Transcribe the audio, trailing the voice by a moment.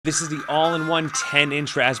This is the all-in-one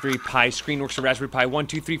 10-inch Raspberry Pi screen. Works on Raspberry Pi 1,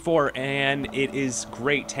 2, 3, 4, and it is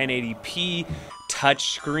great. 1080p touch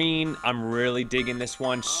screen. I'm really digging this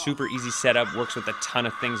one. Super easy setup. Works with a ton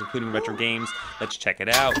of things, including retro games. Let's check it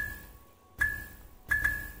out.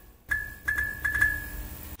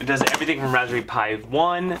 It does everything from Raspberry Pi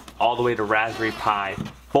 1 all the way to Raspberry Pi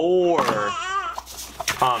 4.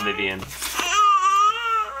 Come on, Vivian.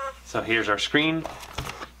 So here's our screen.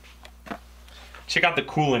 Check out the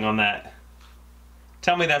cooling on that.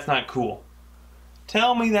 Tell me that's not cool.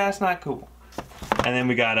 Tell me that's not cool. And then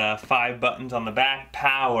we got 5 buttons on the back.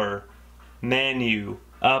 Power, menu,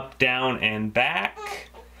 up, down, and back.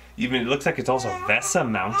 Even it looks like it's also VESA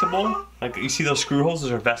mountable. Like you see those screw holes,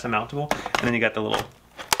 those are VESA mountable. And then you got the little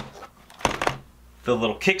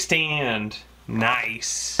kickstand.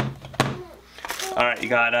 Nice. Alright, you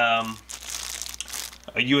got a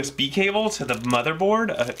USB cable to the motherboard,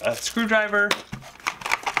 a screwdriver.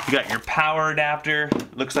 You got your power adapter.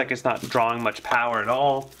 Looks like it's not drawing much power at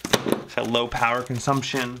all. It's got low power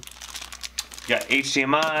consumption. You got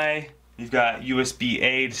HDMI. You've got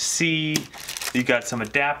USB-A to C. You've got some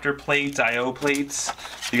adapter plates, I/O plates.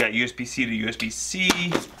 You got USB-C to USB-C.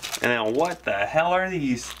 And then what the hell are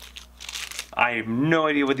these? I have no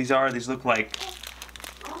idea what these are. These look like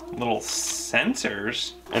little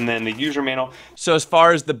sensors. And then the user manual. So as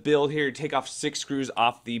far as the build here, take off 6 screws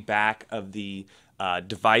off the back of the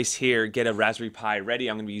device here, get a Raspberry Pi ready.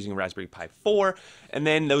 I'm going to be using a Raspberry Pi 4. And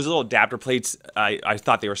then those little adapter plates, I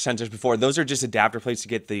thought they were sensors before. Those are just adapter plates to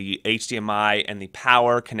get the HDMI and the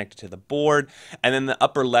power connected to the board. And then the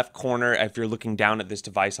upper left corner, if you're looking down at this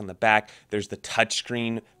device on the back, there's the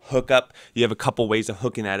touchscreen hookup. You have a couple ways of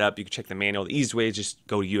hooking that up. You can check the manual. The easiest way is just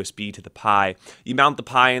go USB to the Pi. You mount the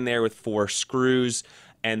Pi in there with 4 screws.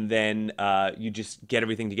 And then you just get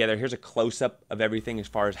everything together. Here's a close-up of everything as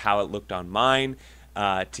far as how it looked on mine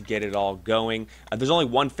to get it all going. There's only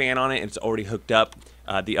one fan on it, and it's already hooked up.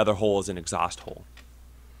 The other hole is an exhaust hole.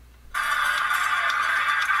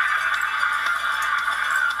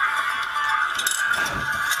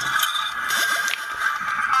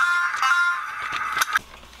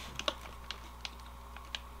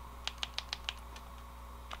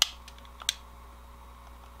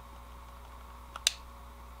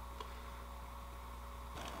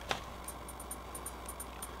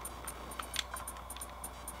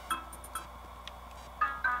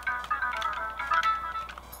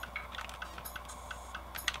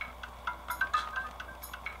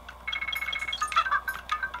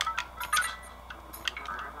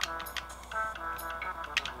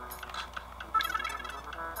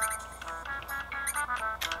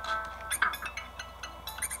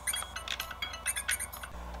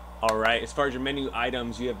 Alright, as far as your menu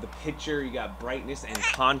items, you have the picture, you got brightness and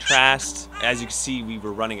contrast. As you can see, we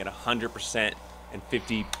were running at 100% and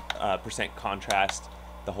 50% contrast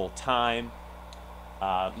the whole time.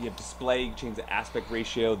 You have display, you can change the aspect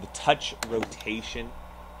ratio, the touch rotation.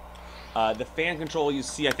 The fan control, you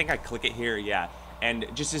see, I think I click it here, yeah. And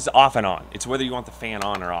just is off and on. It's whether you want the fan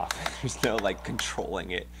on or off. There's no like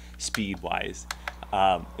controlling it speed-wise.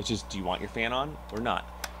 It's just, do you want your fan on or not?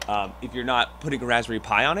 If you're not putting a Raspberry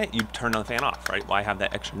Pi on it, you turn the fan off, right? Why have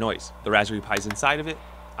that extra noise? The Raspberry Pi's inside of it,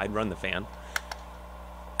 I'd run the fan.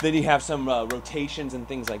 Then you have some rotations and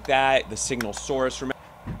things like that. The signal source. Woo!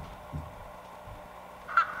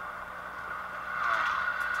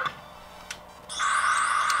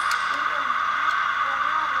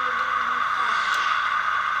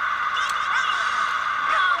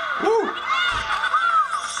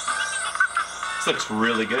 This looks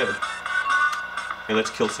really good. Hey,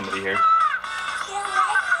 let's kill somebody here.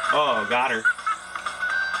 Oh, got her.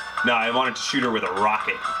 No, I wanted to shoot her with a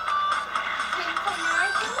rocket.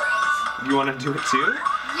 You want to do it too?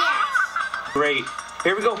 Yes. Great.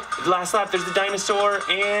 Here we go. Last lap. There's the dinosaur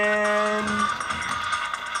and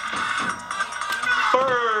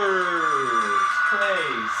first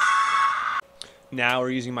place. Now we're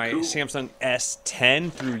using my Samsung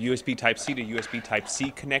S10 through USB Type-C to USB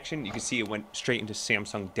Type-C connection. You can see it went straight into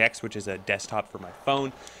Samsung DeX, which is a desktop for my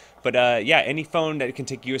phone. But yeah, any phone that can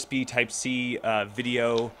take USB Type-C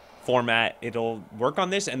video format, it'll work on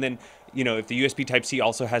this. And then, you know, if the USB Type-C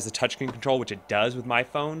also has the touchscreen control, which it does with my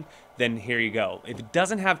phone, then here you go. If it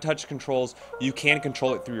doesn't have touch controls, you can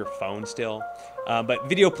control it through your phone still. But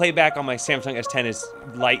video playback on my Samsung S10 is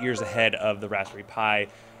light years ahead of the Raspberry Pi.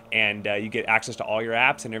 And you get access to all your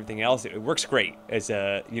apps and everything else. It works great as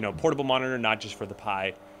a portable monitor, not just for the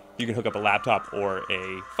Pi. You can hook up a laptop or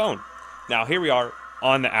a phone. Now here we are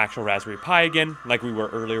on the actual Raspberry Pi again, like we were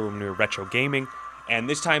earlier when we were retro gaming. And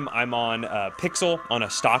this time I'm on Pixel on a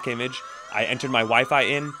stock image. I entered my Wi-Fi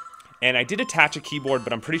in, And I did attach a keyboard,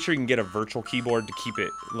 but I'm pretty sure you can get a virtual keyboard to keep it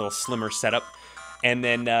a little slimmer setup. And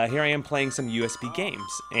then here I am playing some USB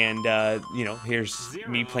games. And, you know, here's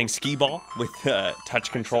me playing skee ball with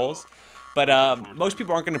touch controls. But most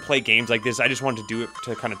people aren't going to play games like this. I just wanted to do it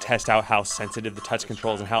to kind of test out how sensitive the touch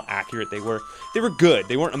controls and how accurate they were. They were good.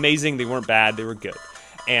 They weren't amazing. They weren't bad. They were good.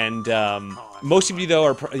 And most of you, though,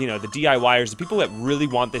 are, you know, the DIYers, the people that really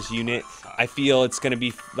want this unit. I feel it's going to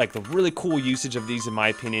be like the really cool usage of these, in my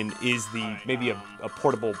opinion, is the maybe a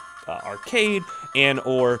portable arcade, and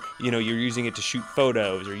or, you know, you're using it to shoot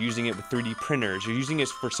photos, or using it with 3D printers, you're using it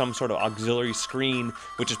for some sort of auxiliary screen,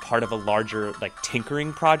 which is part of a larger like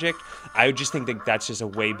tinkering project. I would just think that that's just a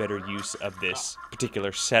way better use of this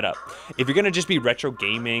particular setup. If you're gonna just be retro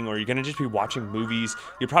gaming, or you're gonna just be watching movies,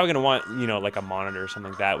 you're probably gonna want, you know, like a monitor or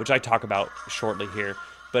something like that, which I talk about shortly here.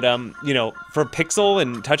 But, you know, for Pixel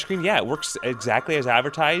and touchscreen, yeah, it works exactly as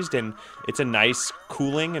advertised, and it's a nice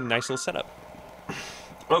cooling and nice little setup.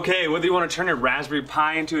 Okay, whether you want to turn your Raspberry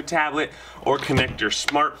Pi into a tablet, or connect your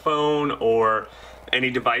smartphone, or any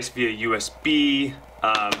device via USB,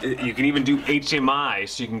 you can even do HDMI,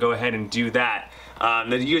 so you can go ahead and do that.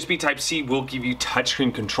 The USB Type-C will give you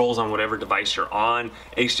touchscreen controls on whatever device you're on.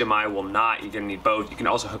 HDMI will not. You're going to need both. You can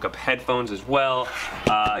also hook up headphones as well.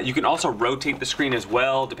 You can also rotate the screen as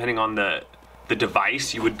well, depending on the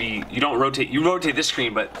device. You rotate this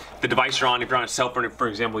screen, but the device you're on, if you're on a cell phone, for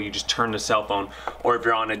example, you just turn the cell phone, or if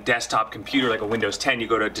you're on a desktop computer like a Windows 10, you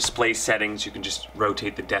go to display settings. You can just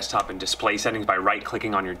rotate the desktop and display settings by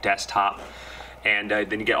right-clicking on your desktop. And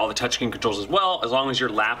then you get all the touchscreen controls as well, as long as your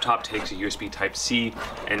laptop takes a USB Type-C,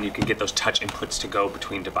 and you can get those touch inputs to go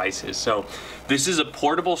between devices. So this is a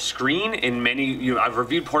portable screen. In many, I've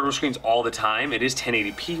reviewed portable screens all the time. It is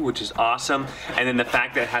 1080p, which is awesome. And then the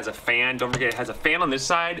fact that it has a fan, don't forget it has a fan on this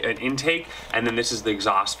side, an intake, and then this is the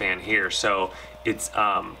exhaust fan here. So it's,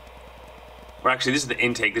 well actually this is the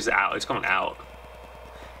intake, this is out, it's going out.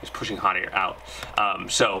 It's pushing hot air out.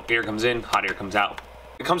 So air comes in, hot air comes out.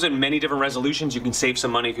 It comes in many different resolutions. You can save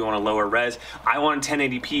some money if you want a lower res. I want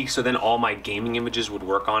 1080p, so then all my gaming images would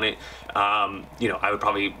work on it. You know, I would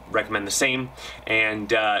probably recommend the same. And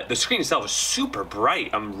the screen itself is super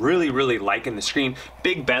bright. I'm really liking the screen.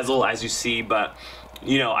 Big bezel, as you see, but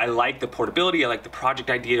you know, I like the portability. I like the project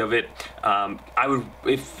idea of it.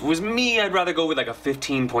 If it was me, I'd rather go with like a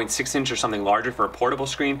 15.6 inch or something larger for a portable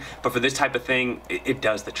screen. But for this type of thing, it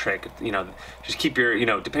does the trick. You know, just keep your, you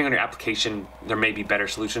know, depending on your application, there may be better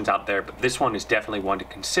solutions out there, but this one is definitely one to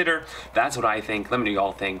consider. That's what I think. Let me know what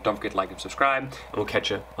y'all think. Don't forget to like and subscribe, and we'll catch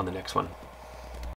you on the next one.